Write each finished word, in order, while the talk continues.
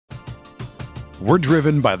We're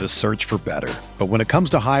driven by the search for better. But when it comes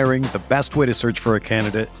to hiring, the best way to search for a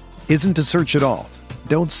candidate isn't to search at all.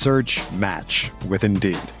 Don't search, match with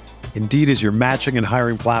Indeed. Indeed is your matching and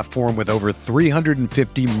hiring platform with over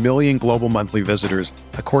 350 million global monthly visitors,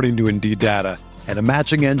 according to Indeed data, and a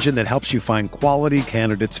matching engine that helps you find quality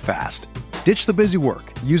candidates fast. Ditch the busy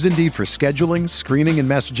work. Use Indeed for scheduling, screening, and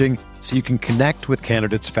messaging so you can connect with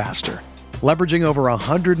candidates faster. Leveraging over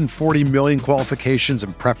 140 million qualifications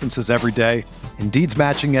and preferences every day, Indeed's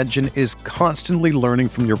matching engine is constantly learning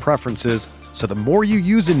from your preferences, so the more you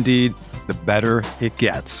use Indeed, the better it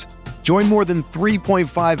gets. Join more than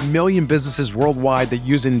 3.5 million businesses worldwide that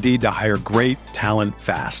use Indeed to hire great talent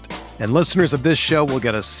fast. And listeners of this show will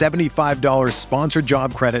get a $75 sponsored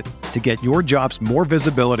job credit to get your jobs more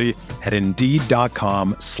visibility at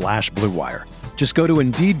Indeed.com/Blue Wire. Just go to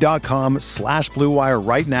Indeed.com/Blue Wire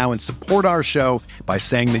right now and support our show by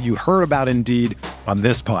saying that you heard about Indeed on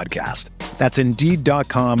this podcast. That's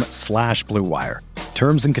Indeed.com/Blue Wire.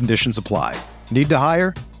 Terms and conditions apply. Need to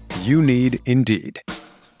hire? You need Indeed.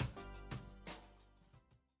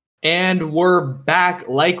 And we're back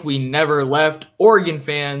like we never left. Oregon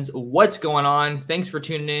fans, what's going on? Thanks for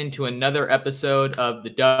tuning in to another episode of the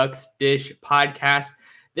Ducks Dish podcast.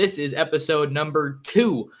 This is episode number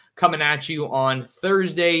 2 coming at you on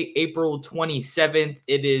Thursday, April 27th.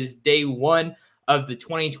 It is day 1 of the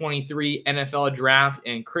 2023 NFL Draft,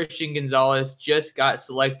 and Christian Gonzalez just got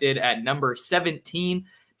selected at number 17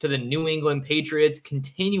 to the New England Patriots,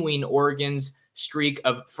 continuing Oregon's streak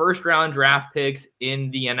of first-round draft picks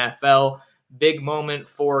in the NFL. Big moment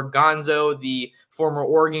for Gonzo, the former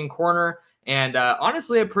Oregon corner, and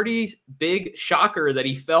honestly, a pretty big shocker that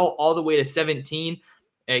he fell all the way to 17.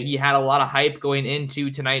 He had a lot of hype going into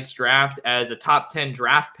tonight's draft as a top 10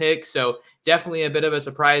 draft pick, so definitely a bit of a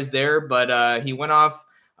surprise there, but he went off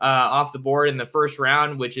the board in the first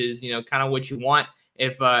round, which is, kind of what you want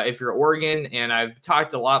if you're Oregon. And I've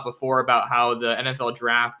talked a lot before about how the NFL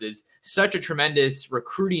draft is such a tremendous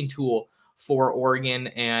recruiting tool for Oregon,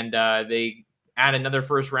 and they add another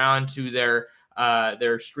first round to their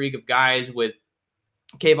streak of guys with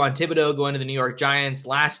Kayvon Thibodeau going to the New York Giants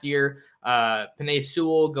last year, Penei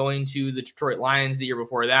Sewell going to the Detroit Lions the year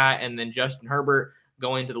before that, and then Justin Herbert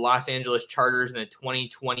going to the Los Angeles Chargers in the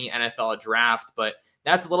 2020 NFL draft. But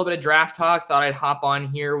that's a little bit of draft talk. Thought I'd hop on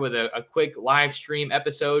here with a quick live stream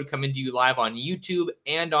episode coming to you live on YouTube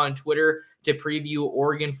and on Twitter to preview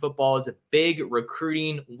Oregon football's big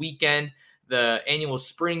recruiting weekend. The annual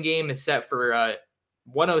spring game is set for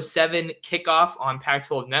 1:07 kickoff on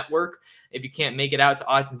Pac-12 Network. If you can't make it out to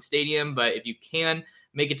Autzen Stadium, but if you can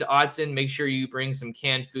make it to Autzen, make sure you bring some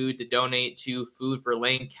canned food to donate to Food for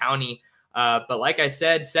Lane County. But like I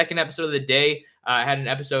said, second episode of the day. I had an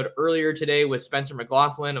episode earlier today with Spencer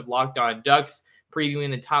McLaughlin of Locked On Ducks, previewing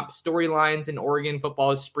the top storylines in Oregon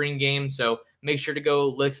football's spring game. So make sure to go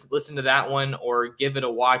listen to that one or give it a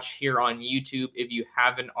watch here on YouTube if you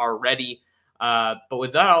haven't already. But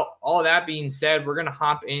with that, all of that being said, we're going to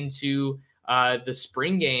hop into the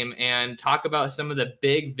spring game and talk about some of the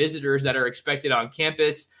big visitors that are expected on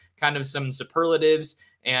campus, kind of some superlatives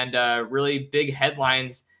and really big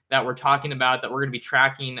headlines that we're talking about that we're going to be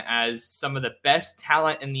tracking as some of the best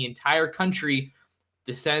talent in the entire country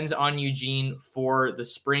descends on Eugene for the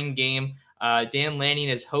spring game. Dan Lanning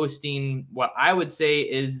is hosting what I would say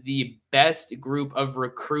is the best group of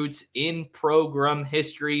recruits in program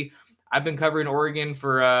history. I've been covering Oregon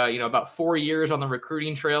for about 4 years on the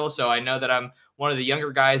recruiting trail, so I know that I'm one of the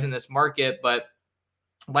younger guys in this market, but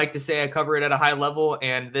I'd like to say I cover it at a high level,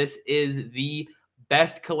 and this is the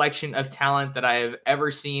best collection of talent that I have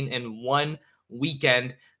ever seen in one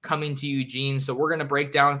weekend coming to Eugene. So we're going to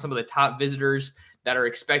break down some of the top visitors that are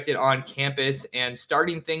expected on campus, and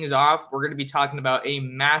starting things off, we're going to be talking about a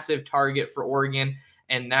massive target for Oregon,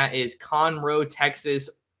 and that is Conroe, Texas,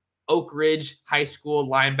 Oak Ridge High School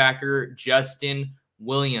linebacker Justin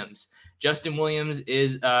Williams. Justin Williams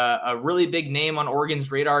is a really big name on Oregon's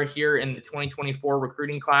radar here in the 2024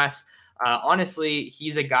 recruiting class. Honestly,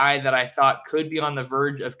 he's a guy that I thought could be on the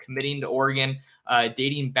verge of committing to Oregon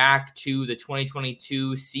dating back to the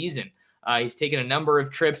 2022 season. He's taken a number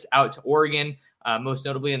of trips out to Oregon, most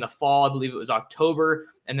notably in the fall. I believe it was October,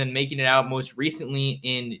 and then making it out most recently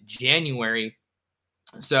in January.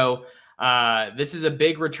 So this is a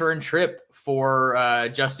big return trip for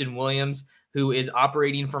Justin Williams, who is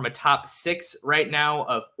operating from a top 6 right now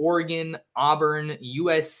of Oregon, Auburn,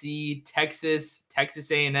 USC, Texas,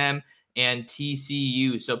 Texas A&M, and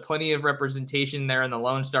TCU. So plenty of representation there in the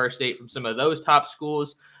Lone Star State from some of those top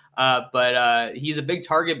schools. But he's a big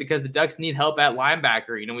target because the Ducks need help at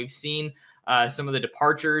linebacker. We've seen some of the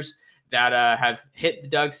departures that have hit the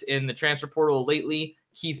Ducks in the transfer portal lately.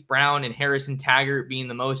 Keith Brown and Harrison Taggart being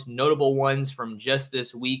the most notable ones from just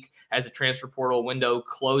this week as the transfer portal window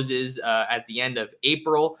closes at the end of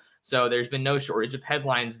April. So there's been no shortage of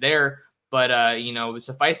headlines there. But,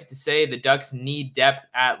 suffice it to say, the Ducks need depth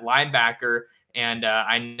at linebacker. And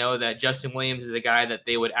I know that Justin Williams is a guy that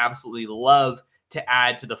they would absolutely love to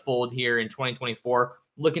add to the fold here in 2024.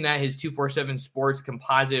 Looking at his 247 Sports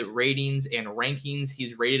composite ratings and rankings,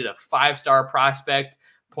 he's rated a 5-star prospect,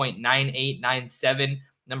 0.9897,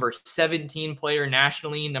 number 17 player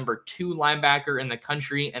nationally, number 2 linebacker in the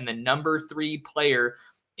country, and the number 3 player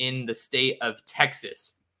in the state of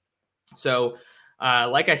Texas. So,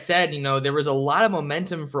 like I said, there was a lot of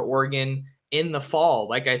momentum for Oregon in the fall.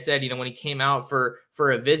 Like I said, when he came out for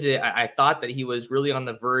a visit, I thought that he was really on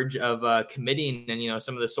the verge of committing. And,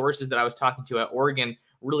 some of the sources that I was talking to at Oregon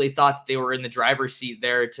really thought that they were in the driver's seat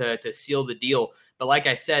there to seal the deal. But like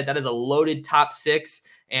I said, that is a loaded top 6.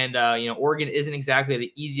 And, Oregon isn't exactly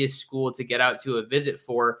the easiest school to get out to a visit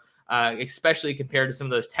for, especially compared to some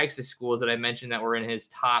of those Texas schools that I mentioned that were in his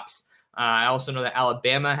tops. I also know that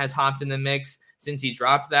Alabama has hopped in the mix since he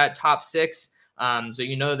dropped that top 6.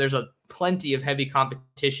 So, there's plenty of heavy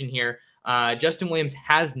competition here. Justin Williams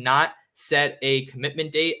has not set a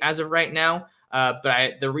commitment date as of right now.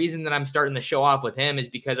 But the reason that I'm starting the show off with him is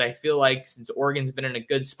because I feel like since Oregon's been in a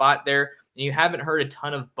good spot there, you haven't heard a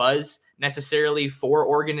ton of buzz necessarily for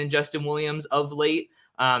Oregon and Justin Williams of late.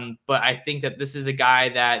 But I think that this is a guy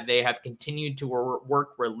that they have continued to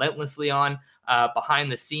work relentlessly on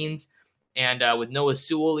behind the scenes. And with Noah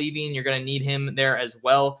Sewell leaving, you're going to need him there as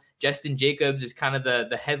well. Justin Jacobs is kind of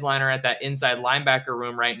the headliner at that inside linebacker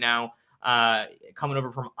room right now, coming over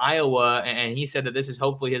from Iowa. And he said that this is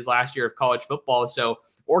hopefully his last year of college football. So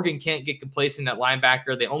Oregon can't get complacent at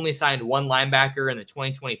linebacker. They only signed 1 linebacker in the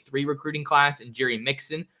 2023 recruiting class, and Jerry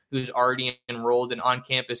Mixon, who's already enrolled and on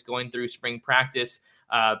campus going through spring practice.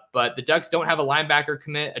 But the Ducks don't have a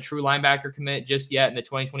true linebacker commit just yet in the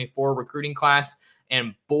 2024 recruiting class.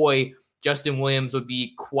 And boy, Justin Williams would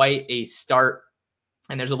be quite a start.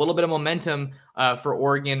 And there's a little bit of momentum for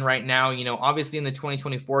Oregon right now. Obviously in the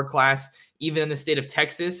 2024 class, even in the state of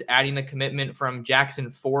Texas, adding a commitment from Jackson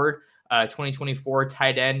Ford, 2024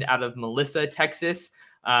 tight end out of Melissa, Texas.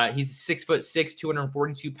 He's 6'6",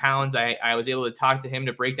 242 pounds. I was able to talk to him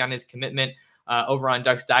to break down his commitment over on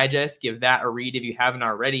Ducks Digest. Give that a read if you haven't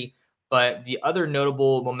already. But the other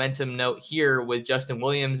notable momentum note here with Justin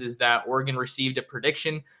Williams is that Oregon received a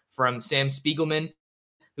prediction from Sam Spiegelman,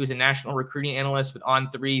 who's a national recruiting analyst with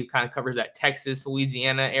On3, who kind of covers that Texas,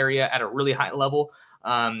 Louisiana area at a really high level.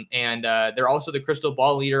 And they're also the crystal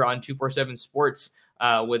ball leader on 247 Sports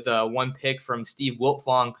with one pick from Steve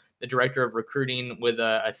Wiltfong, the director of recruiting, with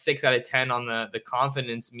a 6 out of 10 on the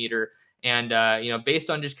confidence meter. And, based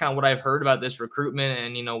on just kind of what I've heard about this recruitment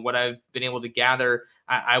and, what I've been able to gather,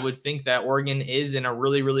 I would think that Oregon is in a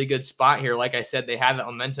really, really good spot here. Like I said, they have that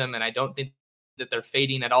momentum, and I don't think that they're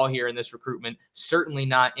fading at all here in this recruitment. Certainly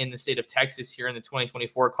not in the state of Texas here in the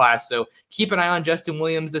 2024 class. So keep an eye on Justin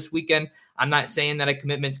Williams this weekend. I'm not saying that a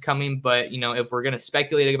commitment's coming, but, if we're going to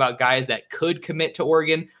speculate about guys that could commit to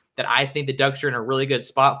Oregon that I think the Ducks are in a really good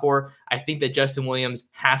spot for, I think that Justin Williams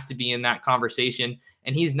has to be in that conversation.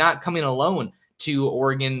 And he's not coming alone to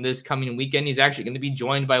Oregon this coming weekend. He's actually going to be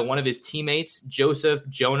joined by one of his teammates, Joseph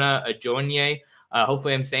Jonah Ajonye.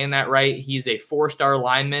 Hopefully I'm saying that right. He's a 4-star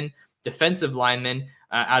lineman, defensive lineman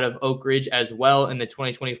out of Oak Ridge as well in the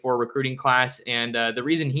 2024 recruiting class. And the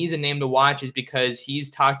reason he's a name to watch is because he's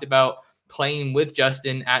talked about playing with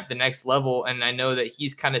Justin at the next level. And I know that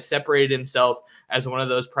he's kind of separated himself as one of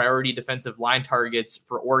those priority defensive line targets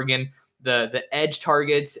for Oregon. The edge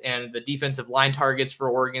targets and the defensive line targets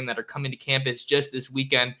for Oregon that are coming to campus just this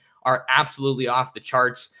weekend are absolutely off the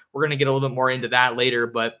charts. We're going to get a little bit more into that later,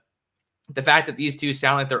 but the fact that these two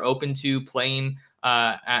sound like they're open to playing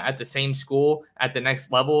at the same school at the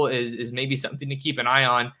next level is maybe something to keep an eye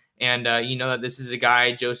on. And that this is a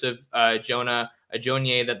guy, Joseph Jonah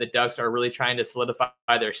Ajonye, that the Ducks are really trying to solidify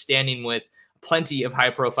their standing with. Plenty of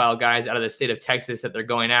high-profile guys out of the state of Texas that they're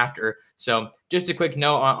going after. So just a quick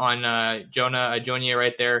note on Jonah Ajonye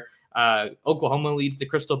right there. Oklahoma leads the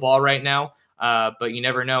crystal ball right now, but you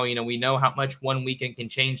never know. We know how much one weekend can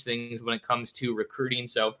change things when it comes to recruiting.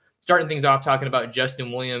 So starting things off talking about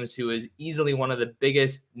Justin Williams, who is easily one of the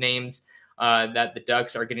biggest names that the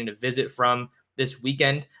Ducks are getting to visit from this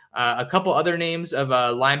weekend. A couple other names of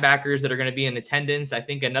linebackers that are going to be in attendance. I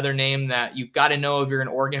think another name that you've got to know if you're an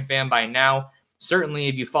Oregon fan by now, certainly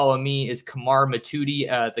if you follow me, is Kamar Matudi,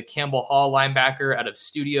 the Campbell Hall linebacker out of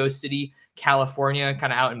Studio City, California,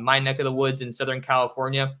 kind of out in my neck of the woods in Southern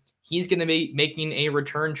California. he's going to be making a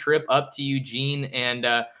return trip up to Eugene. And,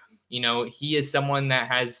 he is someone that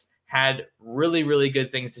has had really, really good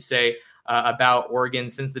things to say about Oregon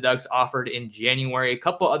since the Ducks offered in January. A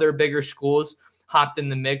couple other bigger schools hopped in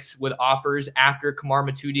the mix with offers after Kamar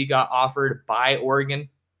Motoudi got offered by Oregon.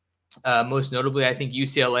 Most notably, I think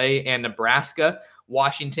UCLA and Nebraska.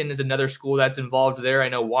 Washington is another school that's involved there. I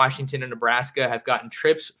know Washington and Nebraska have gotten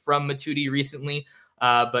trips from Motoudi recently.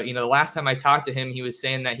 But the last time I talked to him, he was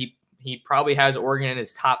saying that he probably has Oregon in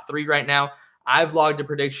his top 3 right now. I've logged a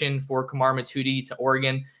prediction for Kamar Motoudi to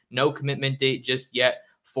Oregon. No commitment date just yet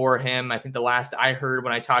for him. I think the last I heard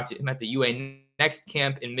when I talked to him at the UA Next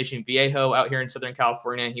camp in Mission Viejo out here in Southern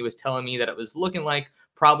California, he was telling me that it was looking like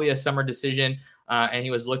probably a summer decision, and he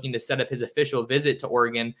was looking to set up his official visit to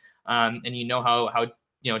Oregon. And how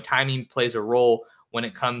timing plays a role when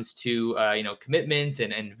it comes to commitments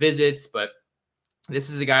and visits. But this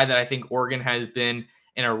is a guy that I think Oregon has been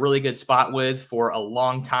in a really good spot with for a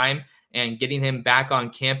long time, and getting him back on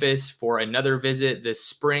campus for another visit this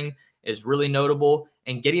spring is really notable.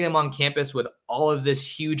 And getting him on campus with all of this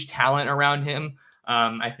huge talent around him,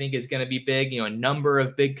 I think is going to be big. A number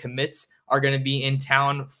of big commits are going to be in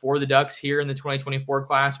town for the Ducks here in the 2024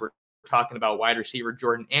 class. We're talking about wide receiver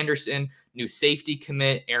Jordan Anderson, new safety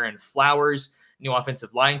commit Aaron Flowers, new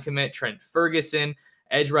offensive line commit Trent Ferguson,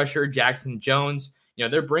 edge rusher Jackson Jones.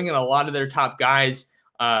 They're bringing a lot of their top guys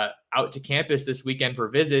out to campus this weekend for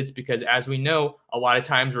visits, because as we know, a lot of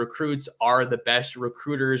times recruits are the best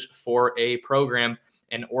recruiters for a program,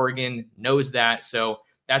 and Oregon knows that. So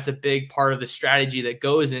that's a big part of the strategy that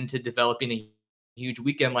goes into developing a huge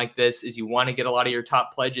weekend like this, is you want to get a lot of your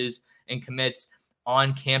top pledges and commits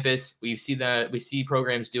on campus. We see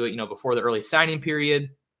programs do it, before the early signing period.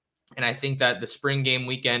 And I think that the spring game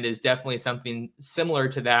weekend is definitely something similar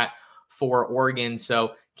to that for Oregon.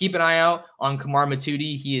 So keep an eye out on Kamar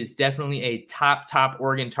Motoudi. He is definitely a top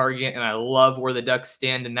Oregon target, and I love where the Ducks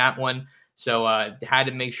stand in that one. So had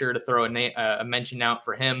to make sure to throw a mention out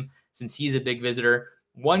for him since he's a big visitor.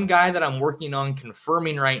 One guy that I'm working on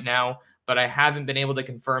confirming right now, but I haven't been able to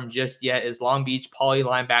confirm just yet, is Long Beach Poly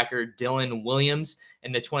linebacker Dylan Williams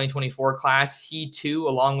in the 2024 class. He too,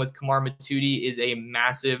 along with Kamar Motoudi, is a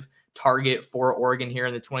massive target for Oregon here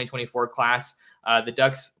in the 2024 class. The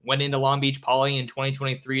Ducks went into Long Beach Poly in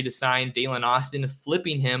 2023 to sign Dalen Austin,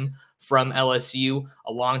 flipping him from LSU,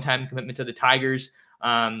 a longtime commitment to the Tigers.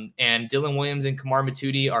 And Dylan Williams and Kamar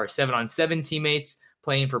Motoudi are 7-on-7 teammates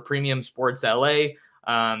playing for Premium Sports LA.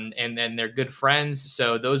 And then they're good friends.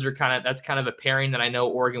 So that's kind of a pairing that I know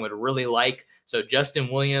Oregon would really like. So Justin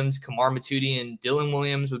Williams, Kamar Motoudi, and Dylan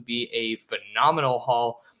Williams would be a phenomenal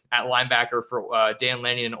haul at linebacker for Dan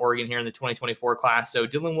Lanning in Oregon here in the 2024 class. So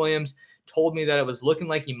Dylan Williams told me that it was looking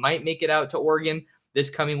like he might make it out to Oregon this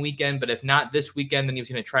coming weekend, but if not this weekend, then he was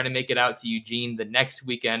going to try to make it out to Eugene the next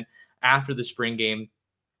weekend after the spring game.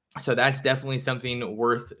 So that's definitely something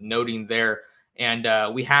worth noting there.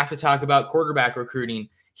 And we have to talk about quarterback recruiting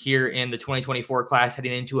here in the 2024 class,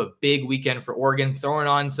 heading into a big weekend for Oregon. Throwing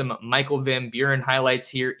on some Michael Van Buren highlights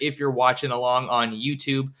here if you're watching along on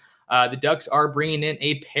YouTube. The Ducks are bringing in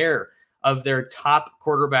a pair of their top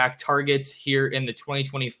quarterback targets here in the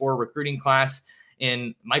 2024 recruiting class,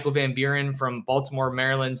 in Michael Van Buren from Baltimore,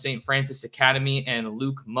 Maryland, St. Francis Academy, and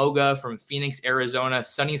Luke Moga from Phoenix, Arizona,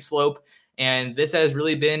 Sunny Slope. And this has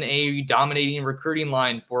really been a dominating recruiting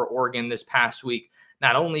line for Oregon this past week,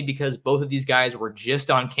 not only because both of these guys were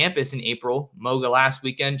just on campus in April, Moga last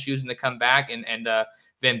weekend choosing to come back, and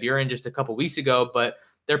Van Buren just a couple weeks ago, but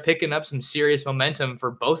they're picking up some serious momentum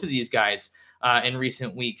for both of these guys in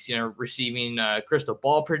recent weeks, receiving crystal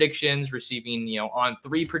ball predictions, receiving,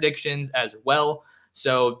 on-3 predictions as well.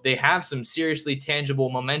 So they have some seriously tangible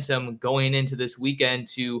momentum going into this weekend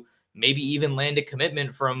to maybe even land a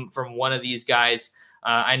commitment from one of these guys.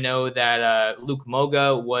 I know that Luke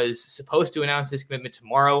Moga was supposed to announce his commitment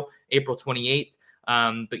tomorrow, April 28th.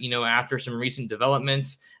 But, after some recent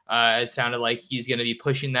developments, it sounded like he's going to be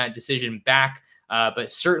pushing that decision back.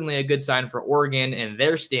 But certainly a good sign for Oregon and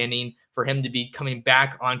their standing for him to be coming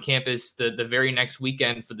back on campus the very next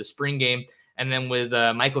weekend for the spring game. And then with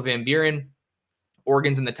Michael Van Buren,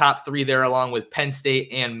 Oregon's in the top 3 there, along with Penn State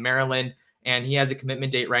and Maryland. And he has a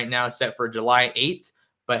commitment date right now set for July 8th.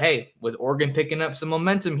 But hey, with Oregon picking up some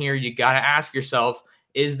momentum here, you got to ask yourself,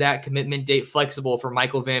 is that commitment date flexible for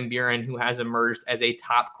Michael Van Buren, who has emerged as a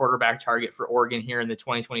top quarterback target for Oregon here in the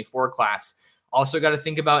 2024 class? Also got to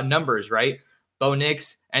think about numbers, right? Bo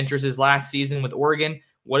Nix enters his last season with Oregon.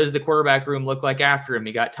 What does the quarterback room look like after him?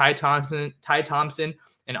 You got Ty Thompson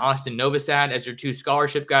and Austin Novosad as your 2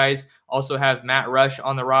 scholarship guys. Also have Matt Rush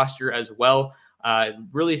on the roster as well. It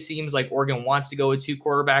really seems like Oregon wants to go with 2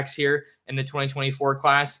 quarterbacks here in the 2024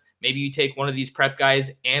 class. Maybe you take one of these prep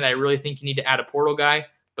guys, and I really think you need to add a portal guy,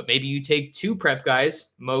 but maybe you take 2 prep guys,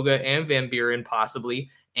 Moga and Van Buren possibly,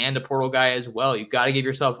 and a portal guy as well. You've got to give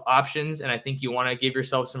yourself options, and I think you want to give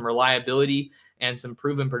yourself some reliability and some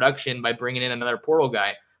proven production by bringing in another portal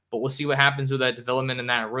guy. But we'll see what happens with that development in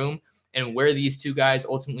that room and where these 2 guys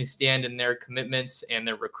ultimately stand in their commitments and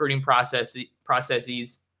their recruiting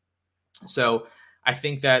processes. So I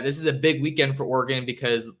think that this is a big weekend for Oregon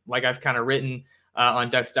because, like I've kind of written on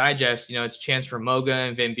Ducks Digest, it's a chance for Moga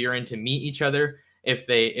and Van Buren to meet each other if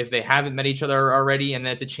they haven't met each other already. And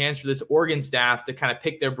then it's a chance for this Oregon staff to kind of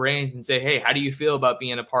pick their brains and say, hey, how do you feel about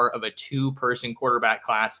being a part of a 2-person quarterback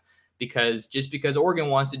class? Because just because Oregon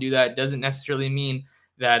wants to do that doesn't necessarily mean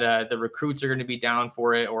that the recruits are going to be down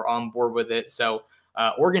for it or on board with it. So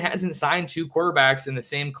Oregon hasn't signed 2 quarterbacks in the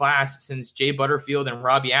same class since Jay Butterfield and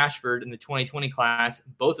Robbie Ashford in the 2020 class.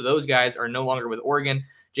 Both of those guys are no longer with Oregon.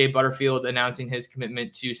 Jay Butterfield announcing his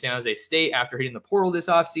commitment to San Jose State after hitting the portal this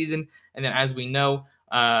offseason. And then, as we know,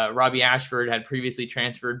 Robbie Ashford had previously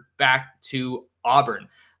transferred back to Auburn.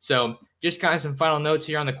 So just kind of some final notes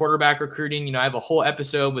here on the quarterback recruiting. I have a whole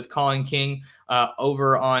episode with Colin King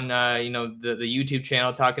over on, the YouTube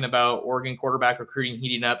channel talking about Oregon quarterback recruiting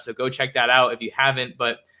heating up. So go check that out if you haven't.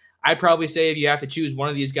 But I'd probably say if you have to choose one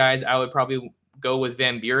of these guys, I would probably go with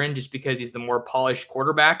Van Buren just because he's the more polished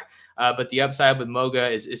quarterback. But the upside with Moga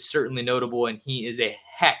is certainly notable, and he is a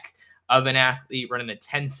heck of an athlete running the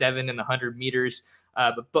 10-7 in the 100 meters.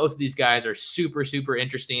 But both of these guys are super, super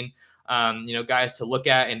interesting. Guys to look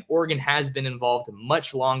at, and Oregon has been involved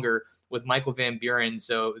much longer with Michael Van Buren.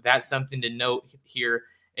 So that's something to note here.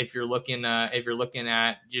 If you're looking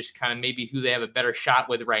at just kind of maybe who they have a better shot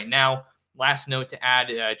with right now. Last note to add,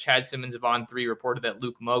 Chad Simmons of On3 reported that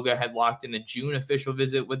Luke Moga had locked in a June official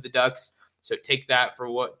visit with the Ducks. So take that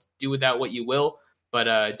do with that what you will.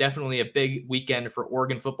 But definitely a big weekend for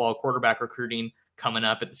Oregon football quarterback recruiting coming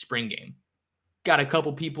up at the spring game. Got a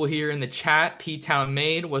couple people here in the chat. P-Town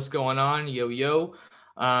Made, what's going on? Yo.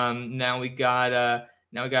 Now we got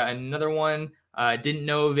another one. Didn't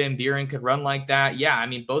know Van Buren could run like that. Yeah, I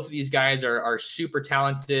mean, both of these guys are super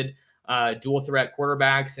talented, dual threat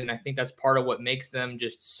quarterbacks, and I think that's part of what makes them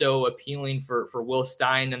just so appealing for Will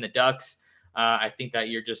Stein and the Ducks. I think that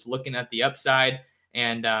you're just looking at the upside,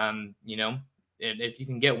 and if you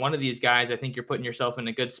can get one of these guys, I think you're putting yourself in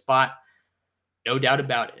a good spot. No doubt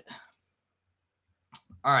about it.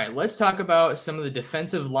 All right, let's talk about some of the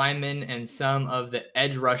defensive linemen and some of the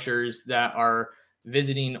edge rushers that are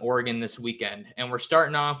visiting Oregon this weekend. And we're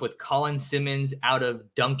starting off with Colin Simmons out of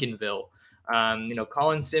Duncanville.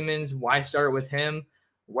 Colin Simmons, why start with him?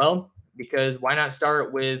 Well, because why not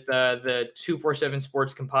start with the 247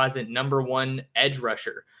 Sports Composite #1 edge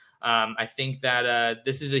rusher? I think that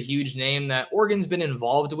this is a huge name that Oregon's been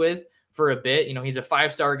involved with for a bit. He's a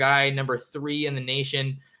 5-star guy, #3 in the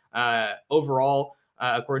nation overall.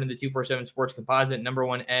 According to the 247 Sports Composite,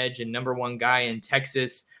 #1 edge and #1 guy in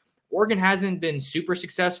Texas. Oregon hasn't been super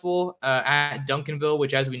successful at Duncanville,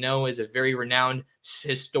 which, as we know, is a very renowned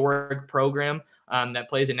historic program that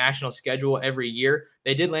plays a national schedule every year.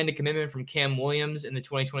 They did land a commitment from Cam Williams in the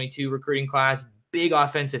 2022 recruiting class, big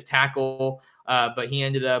offensive tackle, but he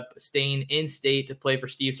ended up staying in state to play for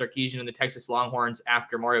Steve Sarkisian and the Texas Longhorns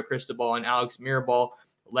after Mario Cristobal and Alex Mirabal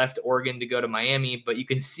left Oregon to go to Miami. But you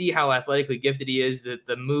can see how athletically gifted he is.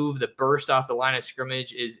 The burst off the line of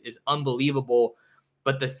scrimmage is unbelievable.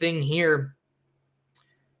 But the thing here,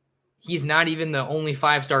 he's not even the only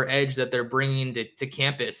 5-star edge that they're bringing to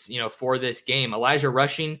campus, for this game. Elijah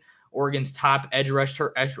Rushing, Oregon's top edge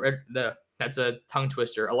rusher. That's a tongue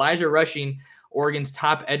twister. Elijah Rushing, Oregon's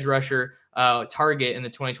top edge rusher target in the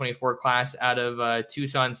 2024 class out of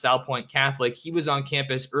Tucson Salpointe Catholic. He was on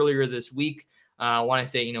campus earlier this week. I want to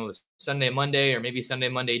say, it was Sunday, Monday, or maybe Sunday,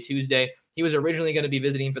 Monday, Tuesday. He was originally going to be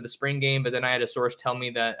visiting for the spring game, but then I had a source tell me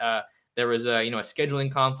that there was a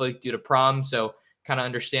scheduling conflict due to prom. So kind of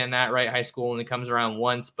understand that, right? High school only comes around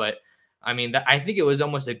once, but I mean, I think it was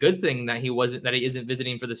almost a good thing that he isn't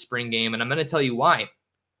visiting for the spring game. And I'm going to tell you why.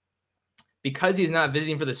 Because he's not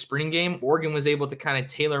visiting for the spring game, Oregon was able to kind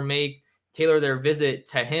of tailor their visit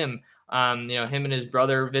to him. Him and his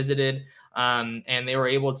brother visited. And they were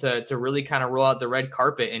able to really kind of roll out the red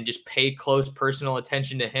carpet and just pay close personal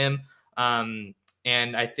attention to him.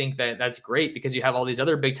 And I think that that's great because you have all these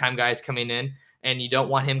other big time guys coming in and you don't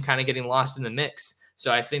want him kind of getting lost in the mix.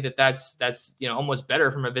 So I think that that's almost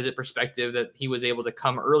better from a visit perspective that he was able to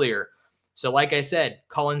come earlier. So like I said,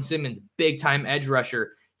 Colin Simmons, big time edge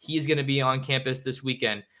rusher. He's going to be on campus this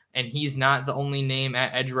weekend. And he's not the only name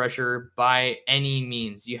at edge rusher by any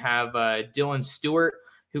means. You have Dylan Stewart,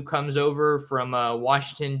 who comes over from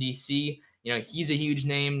Washington, D.C. You know, he's a huge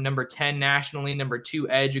name, number 10 nationally, number 2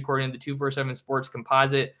 edge, according to the 247 Sports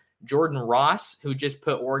Composite. Jordan Ross, who just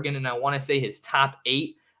put Oregon in, I want to say, his top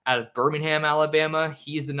 8 out of Birmingham, Alabama.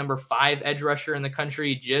 He's the number 5 edge rusher in the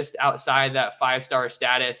country, just outside that 5-star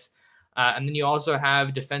status. And then you also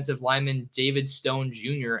have defensive lineman David Stone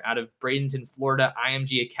Jr. out of Bradenton, Florida,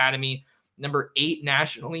 IMG Academy, number 8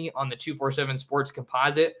 nationally on the 247 Sports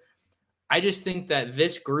Composite. I just think that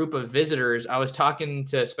this group of visitors, I was talking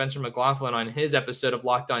to Spencer McLaughlin on his episode of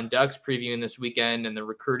Locked On Ducks previewing this weekend and the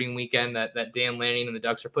recruiting weekend that Dan Lanning and the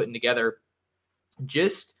Ducks are putting together.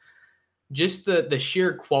 Just the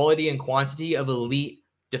sheer quality and quantity of elite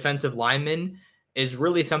defensive linemen is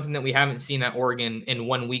really something that we haven't seen at Oregon in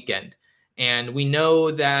one weekend. And we know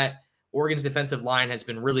that Oregon's defensive line has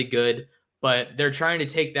been really good, but they're trying to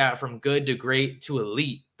take that from good to great to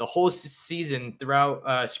elite. The whole season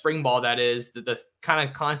throughout spring ball, that is, the kind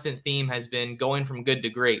of constant theme has been going from good to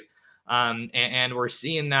great. And we're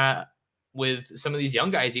seeing that with some of these young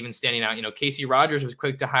guys even standing out. You know, Casey Rogers was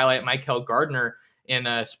quick to highlight Michael Gardner in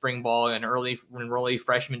spring ball, an early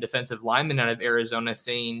freshman defensive lineman out of Arizona,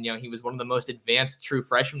 saying, you know, he was one of the most advanced true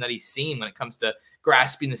freshmen that he's seen when it comes to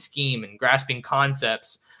grasping the scheme and grasping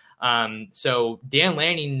concepts. So Dan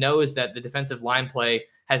Lanning knows that the defensive line play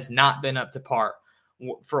has not been up to par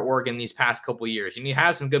for Oregon these past couple of years. And you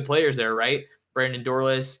have some good players there, right? Brandon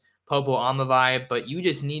Dorlus, Popo Amavai, but you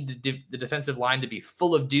just need the defensive line to be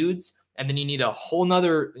full of dudes. And then you need a whole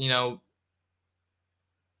nother, you know,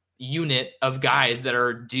 unit of guys that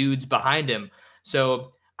are dudes behind him.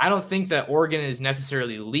 So I don't think that Oregon is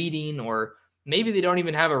necessarily leading, or maybe they don't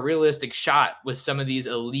even have a realistic shot with some of these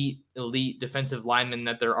elite defensive linemen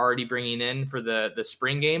that they're already bringing in for the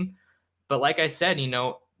spring game. But like I said, you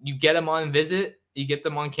know, you get them on visit, you get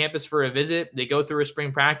them on campus for a visit, they go through a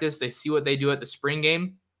spring practice, they see what they do at the spring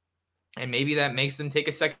game, and maybe that makes them take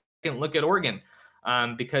a second look at Oregon.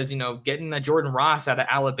 Because, you know, getting a Jordan Ross out of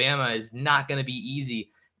Alabama is not going to be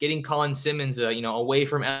easy. Getting Colin Simmons, you know, away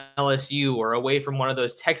from LSU or away from one of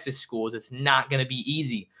those Texas schools, it's not going to be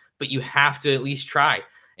easy, but you have to at least try.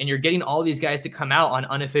 And you're getting all these guys to come out on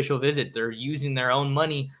unofficial visits. They're using their own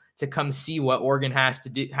money to come see what Oregon has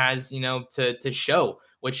to show,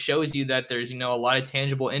 which shows you that there's, you know, a lot of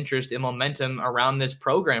tangible interest and momentum around this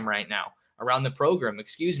program right now,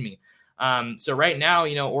 So right now,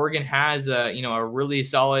 you know, Oregon has a really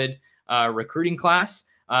solid recruiting class.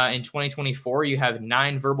 In 2024, you have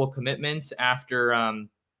 9 verbal commitments after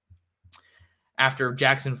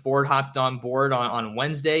Jackson Ford hopped on board on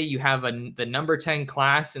Wednesday. You have the number 10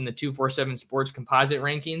 class in the 247 Sports Composite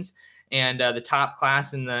rankings, and the top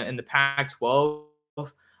class in the Pac-12.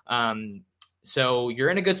 So you're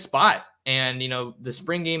in a good spot. And, you know, the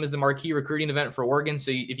spring game is the marquee recruiting event for Oregon.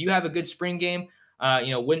 So if you have a good spring game,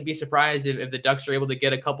 wouldn't be surprised if the Ducks are able to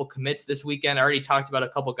get a couple commits this weekend. I already talked about a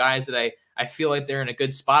couple guys that I feel like they're in a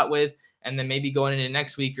good spot with. And then maybe going into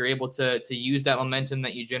next week, you're able to use that momentum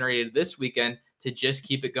that you generated this weekend to just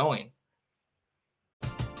keep it going.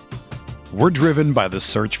 We're driven by the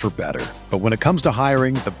search for better. But when it comes to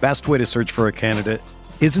hiring, the best way to search for a candidate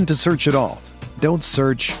isn't to search at all. Don't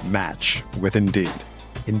search, match with Indeed.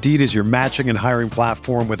 Indeed is your matching and hiring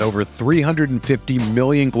platform with over 350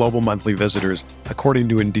 million global monthly visitors, according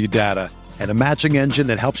to Indeed data, and a matching engine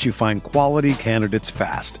that helps you find quality candidates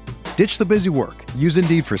fast. Ditch the busy work. Use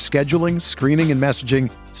Indeed for scheduling, screening, and messaging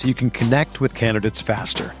so you can connect with candidates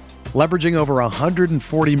faster. Leveraging over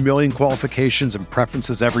 140 million qualifications and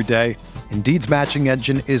preferences every day, Indeed's matching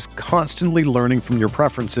engine is constantly learning from your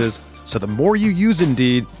preferences, so the more you use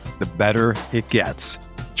Indeed, the better it gets.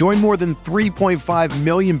 Join more than 3.5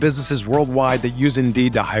 million businesses worldwide that use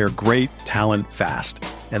Indeed to hire great talent fast.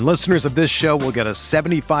 And listeners of this show will get a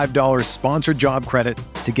 $75 sponsored job credit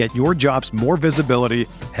to get your jobs more visibility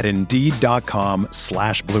at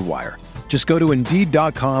Indeed.com/Blue Wire. Just go to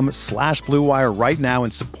Indeed.com/Blue Wire right now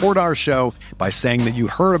and support our show by saying that you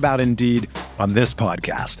heard about Indeed on this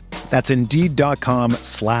podcast. That's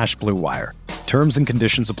Indeed.com/Blue Wire. Terms and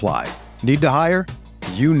conditions apply. Need to hire?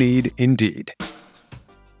 You need Indeed.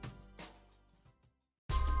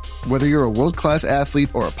 Whether you're a world-class athlete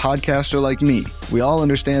or a podcaster like me, we all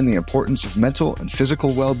understand the importance of mental and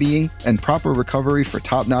physical well-being and proper recovery for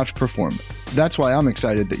top-notch performance. That's why I'm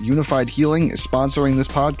excited that Unified Healing is sponsoring this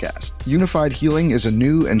podcast. Unified Healing is a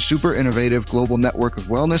new and super innovative global network of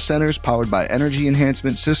wellness centers powered by Energy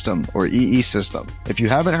Enhancement System, or EE System. If you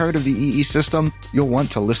haven't heard of the EE System, you'll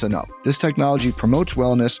want to listen up. This technology promotes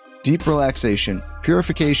wellness, deep relaxation,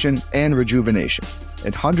 purification, and rejuvenation.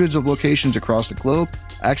 At hundreds of locations across the globe,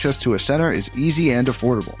 Access to a center is easy and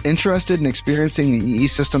affordable. Interested in experiencing the EE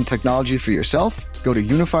System technology for yourself? Go to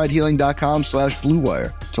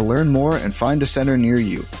unifiedhealing.com/bluewire to learn more and find a center near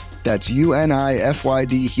you. That's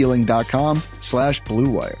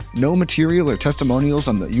unifydhealing.com/bluewire. No material or testimonials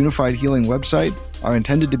on the Unified Healing website are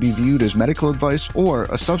intended to be viewed as medical advice or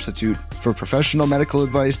a substitute for professional medical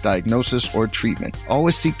advice, diagnosis, or treatment.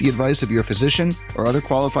 Always seek the advice of your physician or other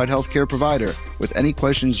qualified healthcare provider with any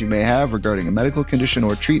questions you may have regarding a medical condition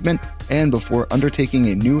or treatment and before undertaking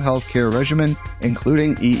a new healthcare regimen,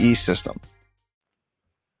 including EE System.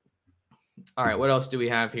 All right, what else do we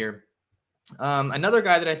have here? Another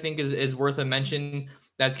guy that I think is worth a mention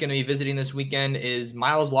that's going to be visiting this weekend is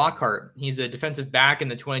Miles Lockhart. He's a defensive back in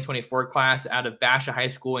the 2024 class out of Basha High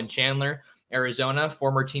School in Chandler, Arizona,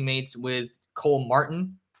 former teammates with Cole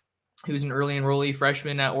Martin, who's an early enrollee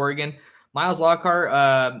freshman at Oregon. Miles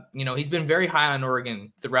Lockhart, he's been very high on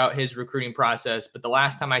Oregon throughout his recruiting process, but the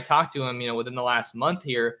last time I talked to him, within the last month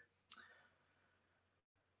here,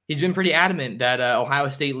 he's been pretty adamant that Ohio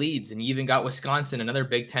State leads, and he even got Wisconsin, another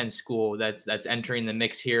Big Ten school that's entering the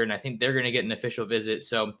mix here, and I think they're going to get an official visit.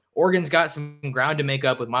 So Oregon's got some ground to make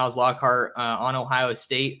up with Miles Lockhart on Ohio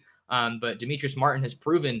State, but Demetrius Martin has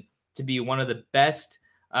proven to be one of the best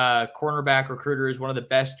cornerback recruiters, one of the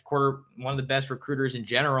best recruiters in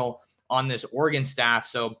general on this Oregon staff.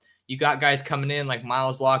 So you got guys coming in like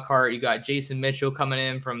Miles Lockhart. You got Jason Mitchell coming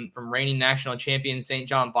in from reigning national champion St.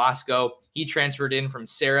 John Bosco. He transferred in from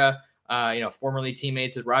Sarah, formerly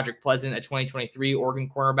teammates with Roderick Pleasant, a 2023 Oregon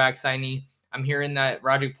cornerback signee. I'm hearing that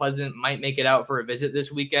Roderick Pleasant might make it out for a visit this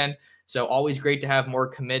weekend. So always great to have more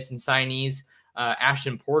commits and signees.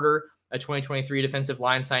 Ashton Porter, a 2023 defensive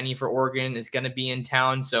line signee for Oregon, is going to be in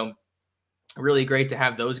town. So really great to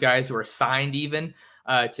have those guys who are signed even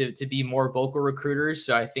to be more vocal recruiters.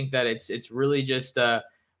 So I think that it's really just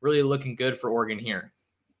really looking good for Oregon here.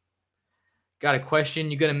 Got a question.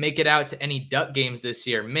 You going to make it out to any Duck games this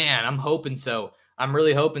year? Man, I'm hoping so. I'm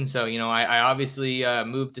really hoping so. I obviously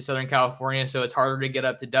moved to Southern California, so it's harder to get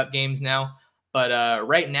up to Duck games now. But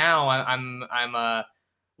right now I'm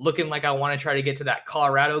looking like I want to try to get to that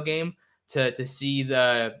Colorado game to see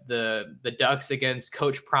the Ducks against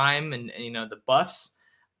Coach Prime and the Buffs,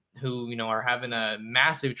 who, are having a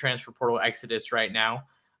massive transfer portal exodus right now.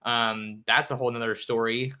 That's a whole nother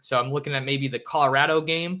story. So I'm looking at maybe the Colorado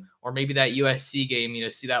game or maybe that USC game,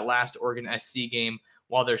 see that last Oregon SC game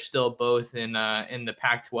while they're still both in the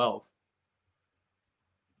Pac-12.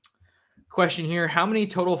 Question here. How many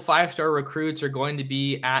total 5-star recruits are going to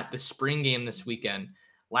be at the spring game this weekend?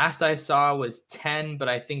 Last I saw was 10, but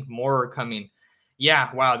I think more are coming.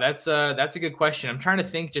 Yeah. Wow. That's a good question. I'm trying to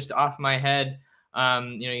think just off my head.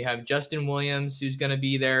 You have Justin Williams, who's going to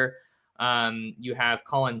be there. You have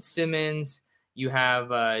Colin Simmons. You have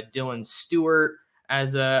Dylan Stewart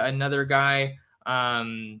as another guy.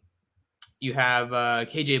 You have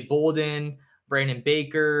KJ Bolden, Brandon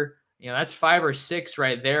Baker. That's 5 or 6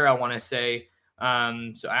 right there, I want to say.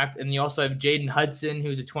 And you also have Jaden Hudson,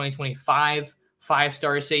 who's a 2025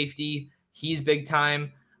 5-star safety. He's big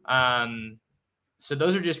time. So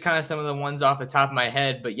those are just kind of some of the ones off the top of my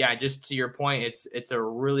head. But yeah, just to your point, it's a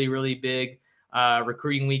really, really big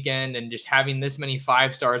recruiting weekend, and just having this many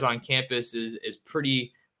 5-stars on campus is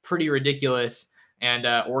pretty ridiculous. And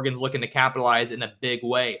Oregon's looking to capitalize in a big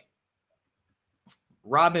way.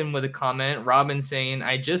 Robin with a comment. Robin saying,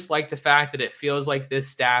 I just like the fact that it feels like this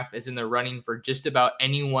staff is in the running for just about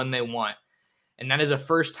anyone they want. And that is the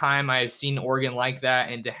first time I have seen Oregon like that,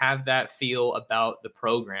 and to have that feel about the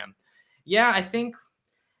program. Yeah,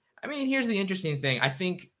 here's the interesting thing. I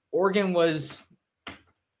think Oregon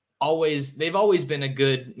they've always been a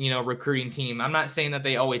good, recruiting team. I'm not saying that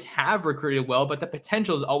they always have recruited well, but the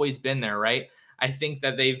potential has always been there, right? I think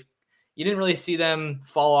that you didn't really see them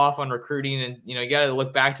fall off on recruiting. And, you got to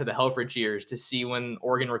look back to the Helfrich years to see when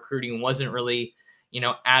Oregon recruiting wasn't really,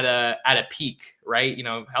 at a peak, right?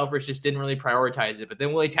 Helfrich just didn't really prioritize it. But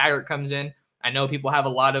then Willie Taggart comes in. I know people have a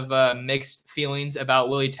lot of mixed feelings about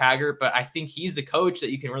Willie Taggart, but I think he's the coach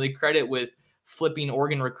that you can really credit with flipping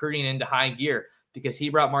Oregon recruiting into high gear, because he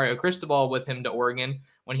brought Mario Cristobal with him to Oregon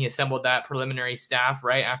when he assembled that preliminary staff,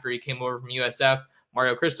 right after he came over from USF.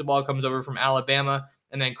 Mario Cristobal comes over from Alabama,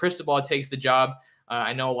 and then Cristobal takes the job.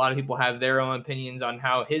 I know a lot of people have their own opinions on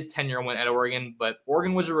how his tenure went at Oregon, but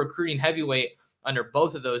Oregon was a recruiting heavyweight under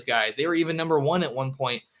both of those guys. They were even number 1 at one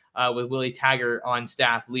point with Willie Taggart on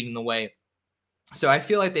staff leading the way. So I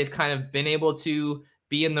feel like they've kind of been able to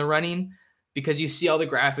be in the running, because you see all the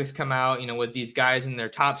graphics come out, with these guys in their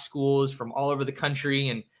top schools from all over the country.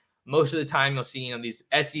 And most of the time you'll see, these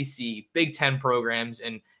SEC, Big Ten programs,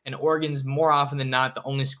 and And Oregon's more often than not the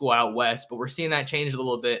only school out west, but we're seeing that change a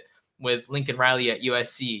little bit with Lincoln Riley at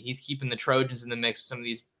USC. He's keeping the Trojans in the mix with some of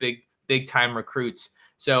these big time recruits.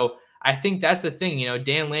 So I think that's the thing.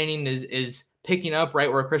 Dan Lanning is picking up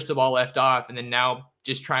right where Cristobal left off, and then now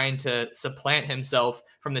just trying to supplant himself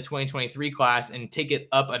from the 2023 class and take it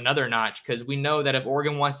up another notch. Because we know that if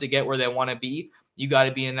Oregon wants to get where they want to be, you got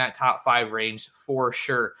to be in that top 5 range for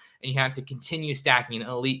sure. And you have to continue stacking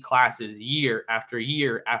elite classes year after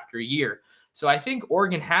year after year. So I think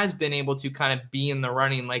Oregon has been able to kind of be in the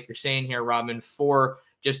running, like you're saying here, Robin, for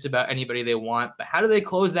just about anybody they want. But how do they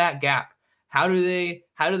close that gap? How do they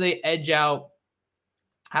edge out?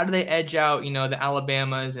 How do they edge out, the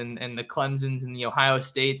Alabamas and the Clemsons and the Ohio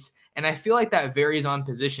States? And I feel like that varies on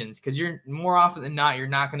positions, because you're more often than not, you're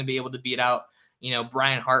not going to be able to beat out,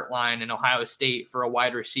 Brian Hartline and Ohio State for a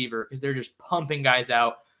wide receiver, because they're just pumping guys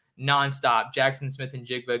out nonstop. Jackson Smith and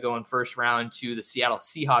Jigba going first round to the Seattle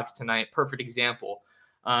Seahawks tonight. Perfect example.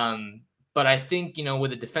 But I think,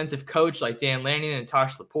 with a defensive coach like Dan Lanning and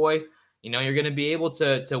Tosh Lupoi, you're going to be able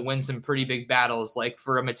to win some pretty big battles, like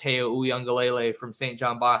for a Mateo Uiagalelei from St.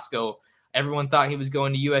 John Bosco. Everyone thought he was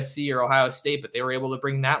going to USC or Ohio State, but they were able to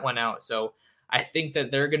bring that one out. So I think that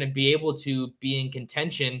they're going to be able to be in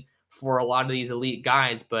contention for a lot of these elite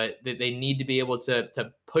guys, but they need to be able to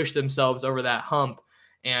push themselves over that hump.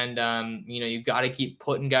 And, you've got to keep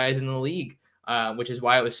putting guys in the league, which is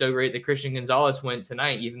why it was so great that Christian Gonzalez went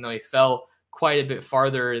tonight, even though he fell quite a bit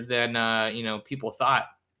farther than, people thought.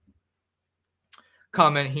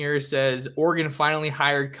 Comment here says, Oregon finally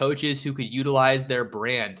hired coaches who could utilize their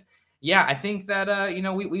brand. Yeah, I think that,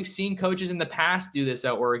 we've seen coaches in the past do this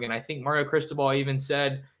at Oregon. I think Mario Cristobal even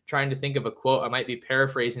said, trying to think of a quote, I might be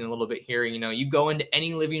paraphrasing a little bit here, you go into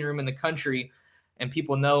any living room in the country and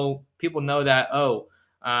people know that,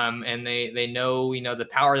 and they know, the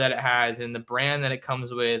power that it has and the brand that it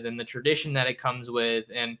comes with and the tradition that it comes with.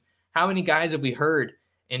 And how many guys have we heard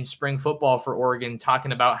in spring football for Oregon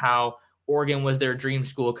talking about how Oregon was their dream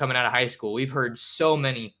school coming out of high school? We've heard so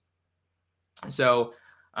many. So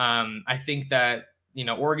I think that,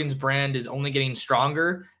 Oregon's brand is only getting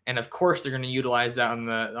stronger. And of course they're going to utilize that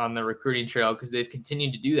on the recruiting trail, because they've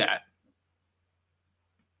continued to do that.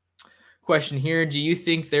 Question here. Do you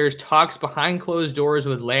think there's talks behind closed doors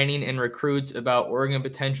with Lanning and recruits about Oregon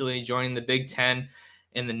potentially joining the Big Ten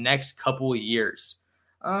in the next couple of years?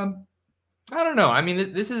 I don't know. I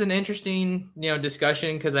mean, this is an interesting,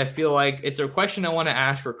 discussion, because I feel like it's a question I want to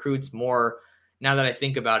ask recruits more now that I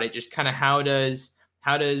think about it. Just kind of how does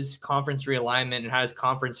conference realignment and how does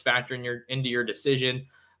conference factor into your decision?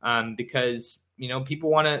 Because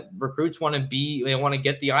recruits want to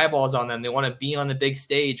get the eyeballs on them. They want to be on the big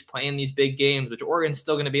stage playing these big games, which Oregon's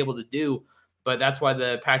still going to be able to do. But that's why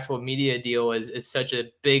the Pac-12 media deal is such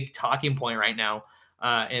a big talking point right now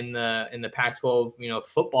in the Pac-12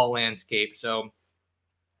 football landscape. So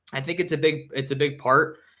I think it's a big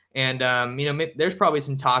part. And there's probably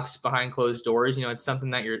some talks behind closed doors. It's something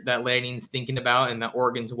that Lanning's thinking about and that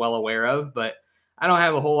Oregon's well aware of. But I don't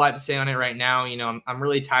have a whole lot to say on it right now. I'm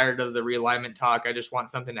really tired of the realignment talk. I just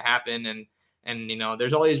want something to happen. And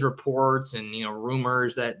there's all these reports and,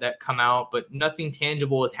 rumors that come out, but nothing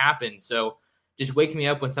tangible has happened. So just wake me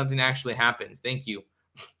up when something actually happens. Thank you.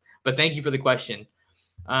 But thank you for the question.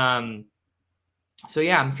 So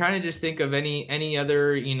yeah, I'm trying to just think of any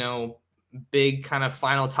other, big kind of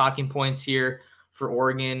final talking points here for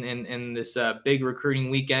Oregon and this big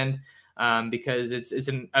recruiting weekend. Because it's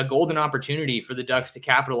a golden opportunity for the Ducks to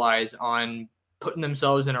capitalize on putting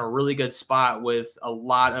themselves in a really good spot with a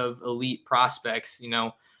lot of elite prospects.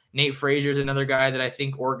 Nate Frazier's another guy that I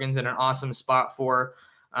think Oregon's in an awesome spot for.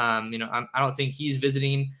 I don't think he's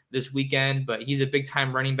visiting this weekend, but he's a big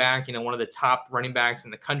time running back, one of the top running backs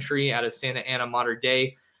in the country out of Santa Ana Mater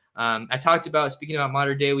Dei. Speaking about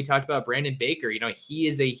Mater Dei, we talked about Brandon Baker. He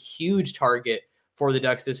is a huge target for the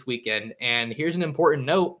Ducks this weekend. And here's an important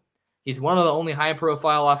note. He's one of the only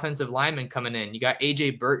high-profile offensive linemen coming in. You got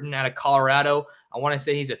A.J. Burton out of Colorado. I want to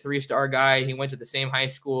say he's a 3-star guy. He went to the same high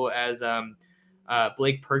school as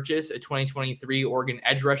Blake Purchase, a 2023 Oregon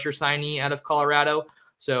edge rusher signee out of Colorado.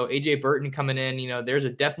 So A.J. Burton coming in, there's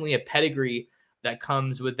definitely a pedigree that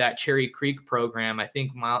comes with that Cherry Creek program. I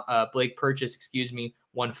think Blake Purchase,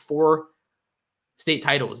 won 4 state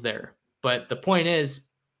titles there. But the point is,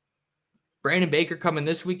 Brandon Baker coming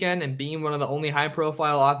this weekend and being one of the only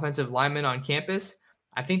high-profile offensive linemen on campus,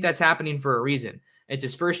 I think that's happening for a reason. It's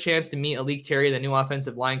his first chance to meet Alik Terry, the new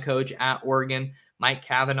offensive line coach at Oregon, Mike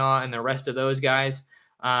Cavanaugh, and the rest of those guys.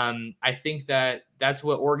 I think that's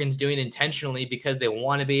what Oregon's doing intentionally because they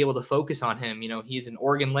want to be able to focus on him. He's an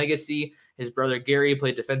Oregon legacy. His brother Gary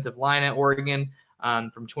played defensive line at Oregon.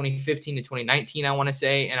 from 2015 to 2019, I want to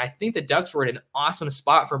say. And I think the Ducks were in an awesome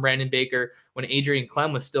spot for Brandon Baker when Adrian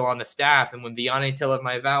Clem was still on the staff and when Vianney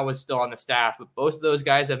Talavailoa was still on the staff. But both of those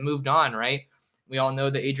guys have moved on, right? We all know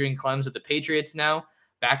that Adrian Clem's with the Patriots now,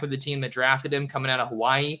 back with the team that drafted him coming out of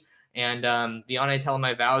Hawaii. And Vianney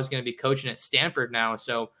Talavailoa is going to be coaching at Stanford now.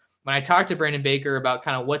 So when I talked to Brandon Baker about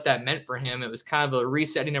kind of what that meant for him, it was kind of a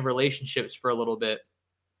resetting of relationships for a little bit,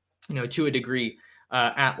 to a degree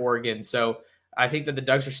at Oregon. So I think that the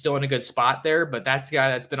Ducks are still in a good spot there, but that's a guy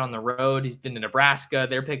that's been on the road. He's been to Nebraska.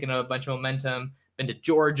 They're picking up a bunch of momentum, been to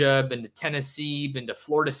Georgia, been to Tennessee, been to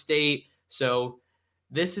Florida State. So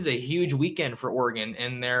this is a huge weekend for Oregon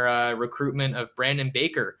in their recruitment of Brandon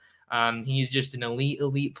Baker. He's just an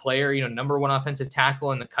elite player, number one offensive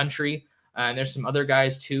tackle in the country. And there's some other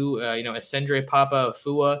guys too, Ascendre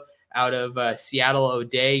Papa-Afua out of Seattle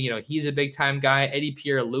O'Day. He's a big time guy. Eddie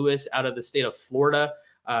Pierre-Louis out of the state of Florida,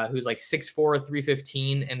 who's like 6'4",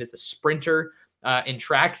 315, and is a sprinter in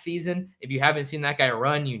track season. If you haven't seen that guy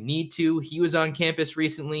run, you need to. He was on campus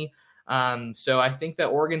recently. So I think that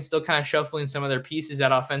Oregon's still kind of shuffling some of their pieces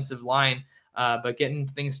at offensive line, but getting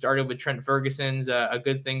things started with Trent Ferguson's a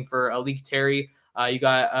good thing for Alik Terry. You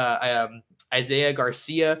got Isaiah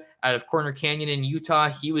Garcia out of Corner Canyon in Utah.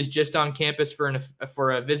 He was just on campus for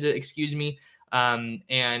a visit,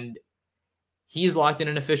 and he's locked in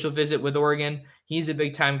an official visit with Oregon. He's a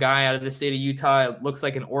big-time guy out of the state of Utah. It looks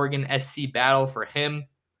like an Oregon SC battle for him.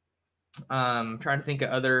 Trying to think of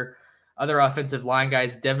other offensive line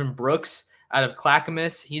guys. Devin Brooks out of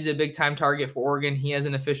Clackamas. He's a big-time target for Oregon. He has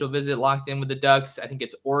an official visit locked in with the Ducks. I think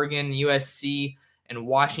it's Oregon, USC, and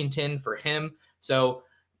Washington for him. So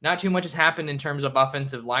not too much has happened in terms of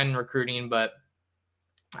offensive line recruiting, but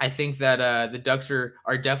I think that the Ducks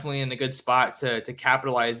are definitely in a good spot to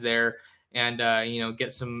capitalize there and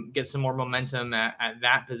get some more momentum at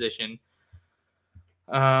that position.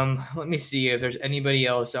 Let me see if there's anybody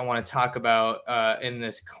else I want to talk about in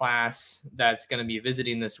this class that's going to be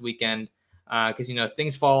visiting this weekend, because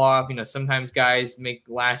things fall off. Sometimes guys make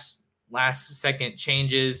last second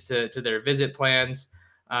changes to their visit plans.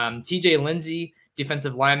 TJ Lindsey,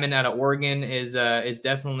 defensive lineman out of Oregon, is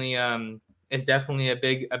definitely a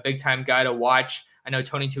big time guy to watch. I know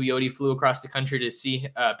Tony Tuioti flew across the country to see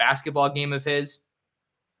a basketball game of his.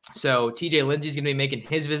 So TJ Lindsey's going to be making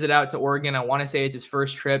his visit out to Oregon. I want to say it's his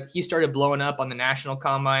first trip. He started blowing up on the national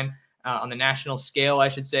combine, on the national scale, I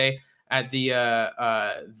should say, at the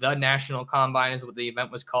National Combine is what the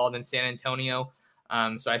event was called in San Antonio.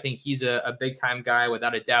 So I think he's a big time guy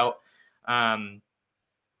without a doubt.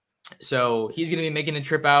 So he's going to be making a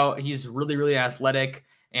trip out. He's really athletic,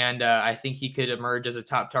 and I think he could emerge as a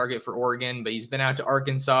top target for Oregon. But he's been out to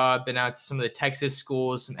Arkansas, been out to some of the Texas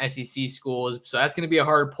schools, some SEC schools. So that's going to be a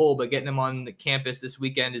hard pull, but getting him on the campus this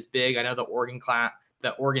weekend is big. I know the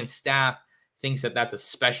Oregon staff thinks that that's a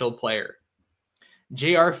special player.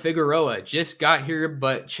 J.R. Figueroa just got here,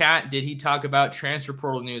 but chat, did he talk about transfer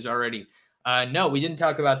portal news already? No, we didn't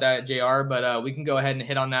talk about that, JR, but we can go ahead and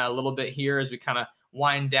hit on that a little bit here as we kind of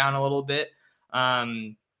wind down a little bit.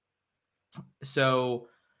 So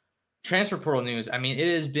transfer portal news. I mean, it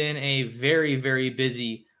has been a very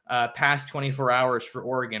busy past 24 hours for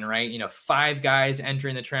Oregon, right? 5 guys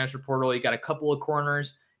entering the transfer portal. You got a couple of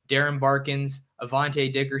corners, Darren Barkins,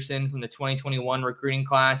 Avante Dickerson from the 2021 recruiting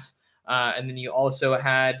class. And then you also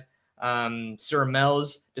had Sir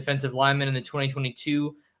Mel's defensive lineman in the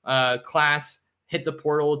 2022 class hit the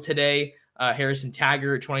portal today. Harrison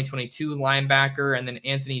Taggart, 2022 linebacker, and then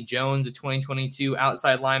Anthony Jones, a 2022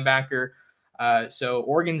 outside linebacker. So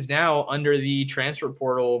Oregon's now under the transfer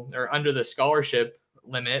portal or under the scholarship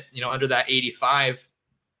limit, under that 85.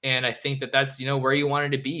 And I think that that's, where you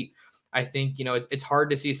wanted to be. I think, it's hard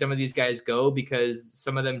to see some of these guys go because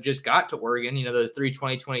some of them just got to Oregon, those 3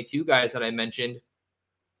 2022 guys that I mentioned.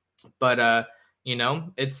 But,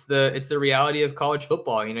 it's the reality of college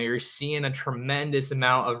football. You're seeing a tremendous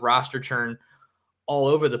amount of roster churn all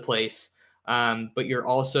over the place. But you're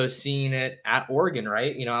also seeing it at Oregon,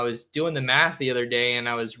 right? I was doing the math the other day and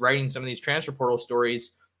I was writing some of these transfer portal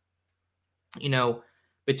stories,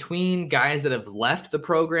 between guys that have left the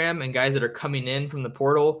program and guys that are coming in from the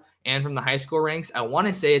portal and from the high school ranks. I want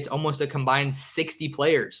to say it's almost a combined 60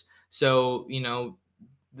 players. So,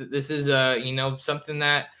 this is something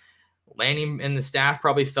that Lanning and the staff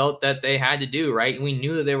probably felt that they had to do, right? We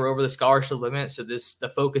knew that they were over the scholarship limit. So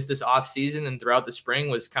the focus this offseason and throughout the spring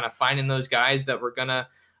was kind of finding those guys that were going to,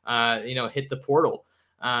 hit the portal.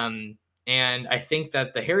 And I think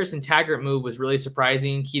that the Harrison Taggart move was really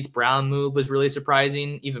surprising. Keith Brown move was really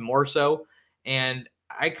surprising, even more so. And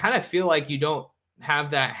I kind of feel like you don't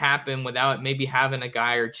have that happen without maybe having a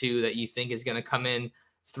guy or two that you think is going to come in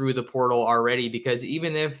through the portal already, because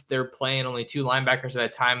even if they're playing only 2 linebackers at a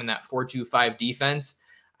time in that 4-2-5 defense,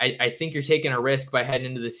 I think you're taking a risk by heading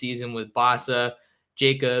into the season with Bossa,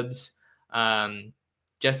 Jacobs,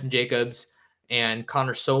 Justin Jacobs, and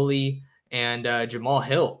Connor Soley, and Jamal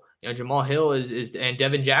Hill. Jamal Hill is and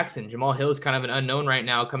Devin Jackson. Jamal Hill is kind of an unknown right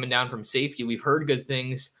now coming down from safety. We've heard good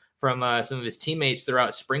things from some of his teammates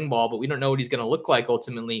throughout spring ball, but we don't know what he's going to look like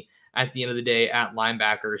ultimately at the end of the day at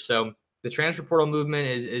linebacker. So the transfer portal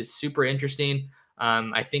movement is super interesting.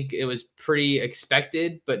 I think it was pretty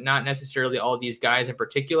expected, but not necessarily all these guys in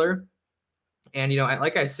particular. And,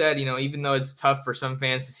 like I said, even though it's tough for some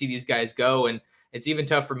fans to see these guys go, and it's even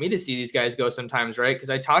tough for me to see these guys go sometimes, right?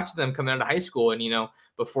 Because I talked to them coming out of high school and,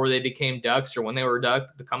 before they became Ducks or when they were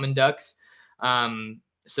becoming Ducks.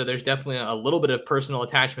 So there's definitely a little bit of personal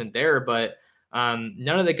attachment there, but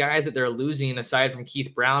none of the guys that they're losing, aside from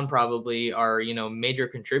Keith Brown, probably are, major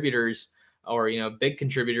contributors or, big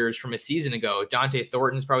contributors from a season ago. Dante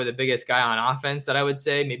Thornton's probably the biggest guy on offense that I would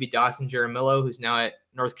say, maybe Dawson Jaramillo, who's now at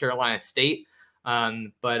North Carolina State.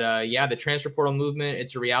 The transfer portal movement,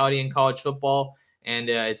 it's a reality in college football, and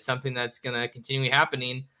it's something that's going to continue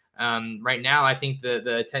happening. Right now, I think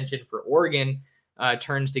the attention for Oregon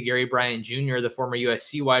turns to Gary Bryant Jr., the former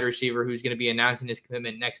USC wide receiver, who's going to be announcing his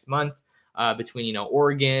commitment next month between,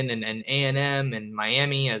 Oregon and A&M and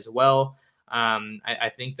Miami as well.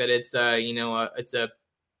 I think that it's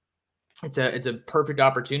a perfect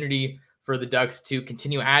opportunity for the Ducks to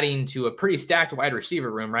continue adding to a pretty stacked wide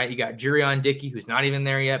receiver room, right? You got Jurion Dickey, who's not even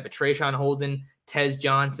there yet, but Trayshawn Holden, Tez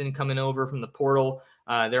Johnson coming over from the portal.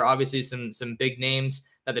 There are obviously some big names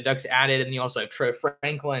that the Ducks added, and you also have Troy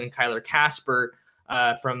Franklin and Kyler Casper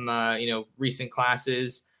from recent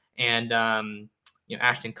classes, and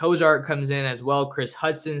Ashton Kozart comes in as well, Chris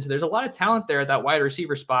Hudson. So there's a lot of talent there at that wide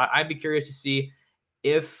receiver spot. I'd be curious to see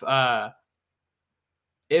if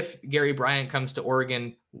Gary Bryant comes to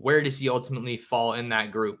Oregon, where does he ultimately fall in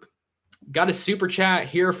that group? Got a super chat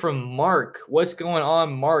here from Mark. What's going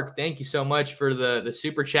on, Mark? Thank you so much for the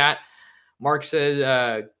super chat. Mark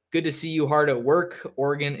says, good to see you hard at work.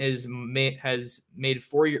 Oregon has made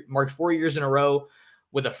marked 4 years in a row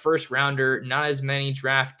with a first rounder, not as many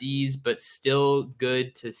draftees, but still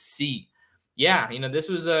good to see. Yeah, this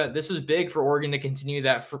was big for Oregon to continue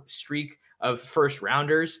that streak of first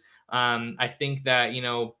rounders. I think that,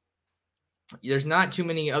 there's not too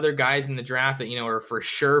many other guys in the draft that, are for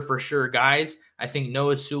sure guys. I think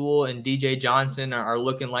Noah Sewell and DJ Johnson are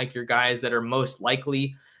looking like your guys that are most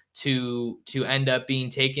likely to end up being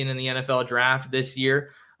taken in the NFL draft this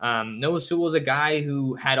year. Noah Sewell is a guy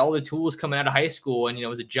who had all the tools coming out of high school and,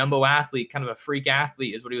 was a jumbo athlete, kind of a freak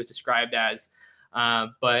athlete is what he was described as.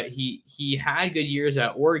 But he had good years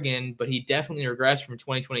at Oregon, but he definitely regressed from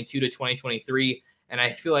 2022 to 2023. And I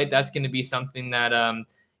feel like that's going to be something that,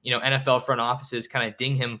 NFL front offices kind of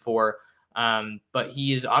ding him for. But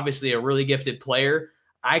he is obviously a really gifted player.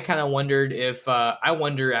 I kind of wondered if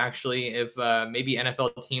maybe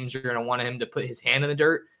NFL teams are going to want him to put his hand in the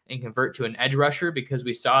dirt and convert to an edge rusher, because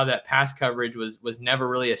we saw that pass coverage was never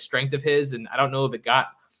really a strength of his. And I don't know if it got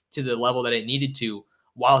to the level that it needed to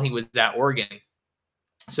while he was at Oregon.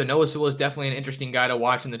 So Noah Sewell is definitely an interesting guy to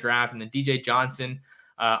watch in the draft. And then DJ Johnson,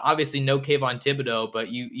 obviously no Kayvon Thibodeau, but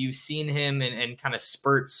you've seen him in kind of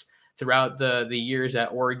spurts throughout the years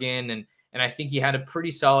at Oregon. And I think he had a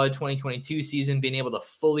pretty solid 2022 season, being able to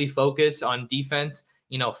fully focus on defense,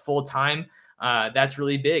 full time. That's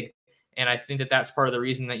really big. And I think that that's part of the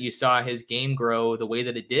reason that you saw his game grow the way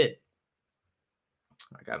that it did.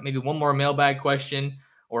 I got maybe one more mailbag question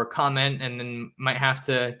or comment, and then might have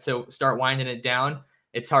to start winding it down.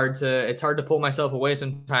 It's hard to pull myself away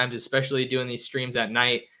sometimes, especially doing these streams at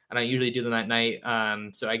night. I don't usually do them at night.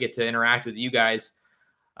 So I get to interact with you guys.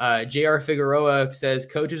 JR Figueroa says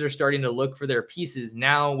coaches are starting to look for their pieces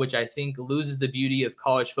now, which I think loses the beauty of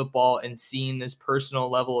college football and seeing this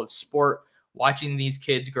personal level of sport, watching these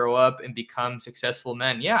kids grow up and become successful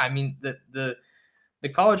men. Yeah. I mean, the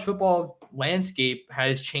college football landscape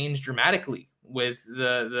has changed dramatically with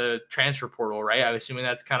the transfer portal, right? I'm assuming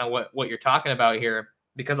that's kind of what you're talking about here,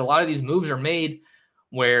 because a lot of these moves are made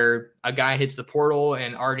where a guy hits the portal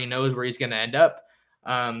and already knows where he's going to end up.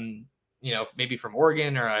 Maybe from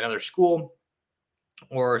Oregon or another school,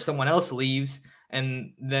 or someone else leaves,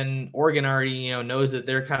 and then Oregon already, knows that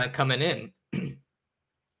they're kind of coming in.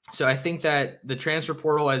 So I think that the transfer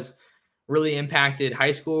portal has really impacted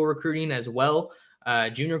high school recruiting as well,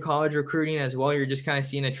 junior college recruiting as well. You're just kind of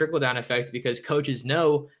seeing a trickle-down effect, because coaches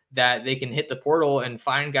know that they can hit the portal and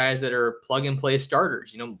find guys that are plug-and-play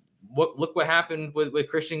starters. look what happened with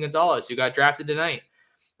Christian Gonzalez, who got drafted tonight.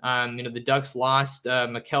 The Ducks lost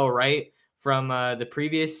Mikael Wright from the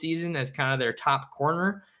previous season as kind of their top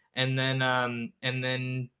corner. And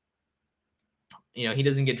then he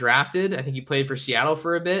doesn't get drafted. I think he played for Seattle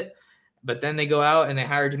for a bit, but then they go out and they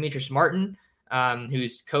hire Demetrius Martin,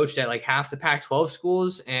 who's coached at like half the Pac-12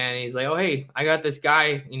 schools. And he's like, oh, hey, I got this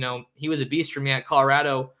guy, he was a beast for me at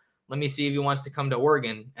Colorado. Let me see if he wants to come to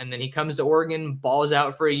Oregon. And then he comes to Oregon, balls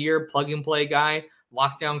out for a year, plug and play guy,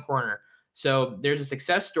 lockdown corner. So there's a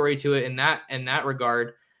success story to it in that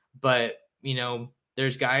regard. But,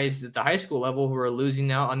 there's guys at the high school level who are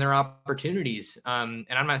losing out on their opportunities. And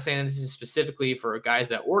I'm not saying this is specifically for guys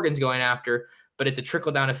that Oregon's going after, but it's a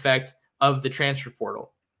trickle-down effect of the transfer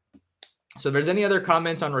portal. So if there's any other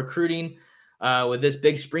comments on recruiting with this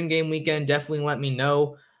big spring game weekend, definitely let me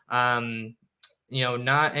know.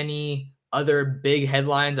 Not any other big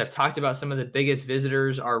headlines. I've talked about some of the biggest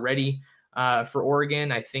visitors already for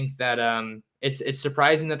Oregon. I think that it's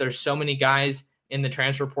surprising that there's so many guys in the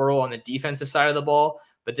transfer portal on the defensive side of the ball,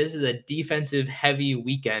 but this is a defensive heavy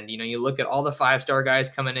weekend. You look at all the 5-star guys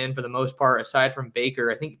coming in for the most part, aside from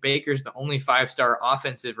Baker. I think Baker's the only 5-star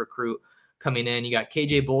offensive recruit coming in. You got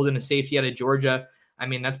KJ Bolden, a safety out of Georgia. I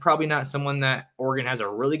mean, that's probably not someone that Oregon has a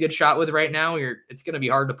really good shot with right now. It's going to be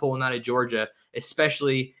hard to pull him out of Georgia,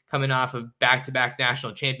 especially coming off of back-to-back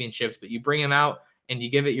national championships, but you bring him out and you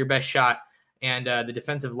give it your best shot. And the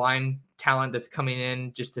defensive line talent that's coming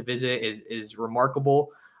in just to visit is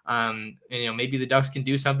remarkable. Maybe the Ducks can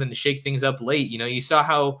do something to shake things up late. You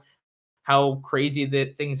saw how crazy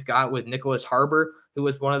that things got with Nicholas Harbor, who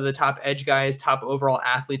was one of the top edge guys, top overall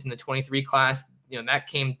athletes in the 23 class. That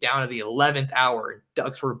came down to the 11th hour.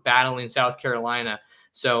 Ducks were battling South Carolina.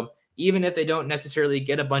 So even if they don't necessarily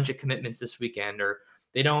get a bunch of commitments this weekend, or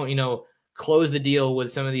they don't, close the deal with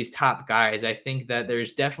some of these top guys, I think that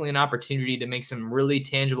there's definitely an opportunity to make some really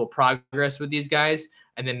tangible progress with these guys.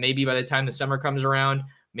 And then maybe by the time the summer comes around,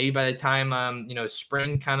 maybe by the time,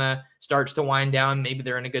 spring kind of starts to wind down, maybe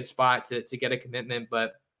they're in a good spot to get a commitment.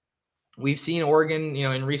 But we've seen Oregon,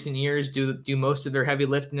 in recent years do most of their heavy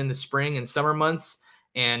lifting in the spring and summer months.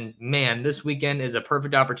 And man, this weekend is a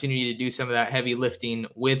perfect opportunity to do some of that heavy lifting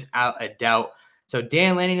without a doubt. So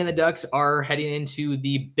Dan Lanning and the Ducks are heading into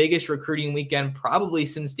the biggest recruiting weekend probably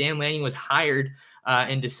since Dan Lanning was hired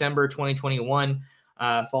in December 2021,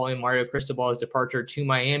 following Mario Cristobal's departure to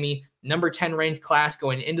Miami. Number 10 ranked class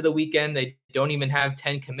going into the weekend. They don't even have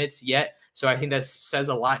 10 commits yet. So I think that says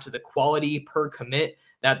a lot to the quality per commit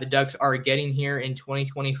that the Ducks are getting here in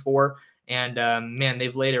 2024. And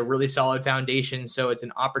they've laid a really solid foundation. So it's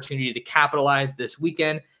an opportunity to capitalize this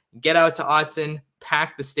weekend, get out to Autzen,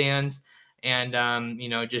 pack the stands, and,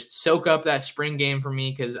 just soak up that spring game for me,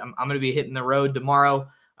 because I'm going to be hitting the road tomorrow,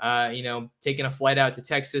 taking a flight out to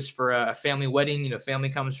Texas for a family wedding. Family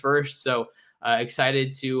comes first. So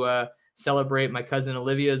excited to celebrate my cousin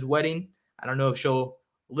Olivia's wedding. I don't know if she'll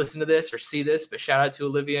listen to this or see this, but shout out to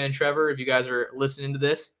Olivia and Trevor if you guys are listening to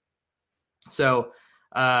this. So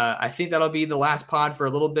I think that'll be the last pod for a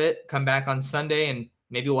little bit. Come back on Sunday and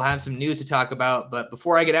maybe we'll have some news to talk about. But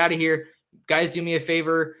before I get out of here, guys, do me a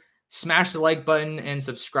favor. Smash the like button and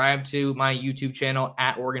subscribe to my YouTube channel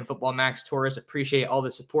at Oregon Football Max Torres. Appreciate all the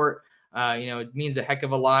support. It means a heck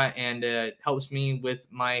of a lot, and it helps me with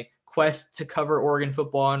my quest to cover Oregon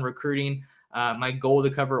football and recruiting, my goal to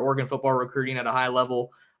cover Oregon football recruiting at a high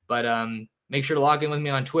level. But make sure to log in with me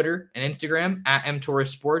on Twitter and Instagram at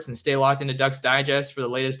mtorresports, and stay locked into Ducks Digest for the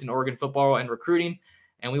latest in Oregon football and recruiting.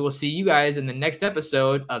 And we will see you guys in the next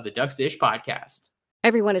episode of the Ducks Dish Podcast.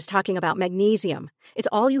 Everyone is talking about magnesium. It's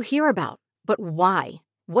all you hear about. But why?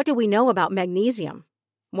 What do we know about magnesium?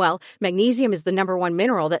 Well, magnesium is the number one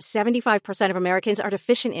mineral that 75% of Americans are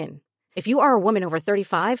deficient in. If you are a woman over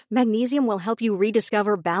 35, magnesium will help you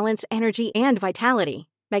rediscover balance, energy, and vitality.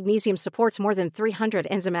 Magnesium supports more than 300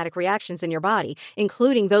 enzymatic reactions in your body,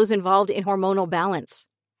 including those involved in hormonal balance.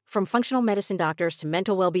 From functional medicine doctors to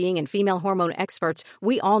mental well-being and female hormone experts,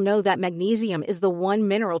 we all know that magnesium is the one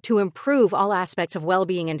mineral to improve all aspects of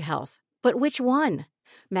well-being and health. But which one?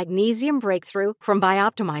 Magnesium Breakthrough from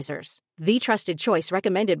Bioptimizers, the trusted choice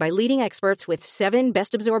recommended by leading experts with 7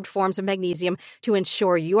 best-absorbed forms of magnesium to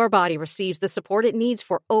ensure your body receives the support it needs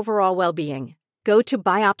for overall well-being. Go to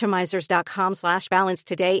bioptimizers.com/balance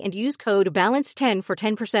today and use code BALANCE10 for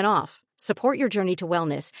 10% off. Support your journey to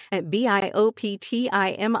wellness at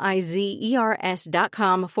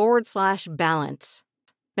bioptimizers.com/balance.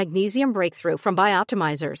 Magnesium Breakthrough from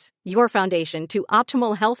Bioptimizers, your foundation to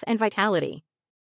optimal health and vitality.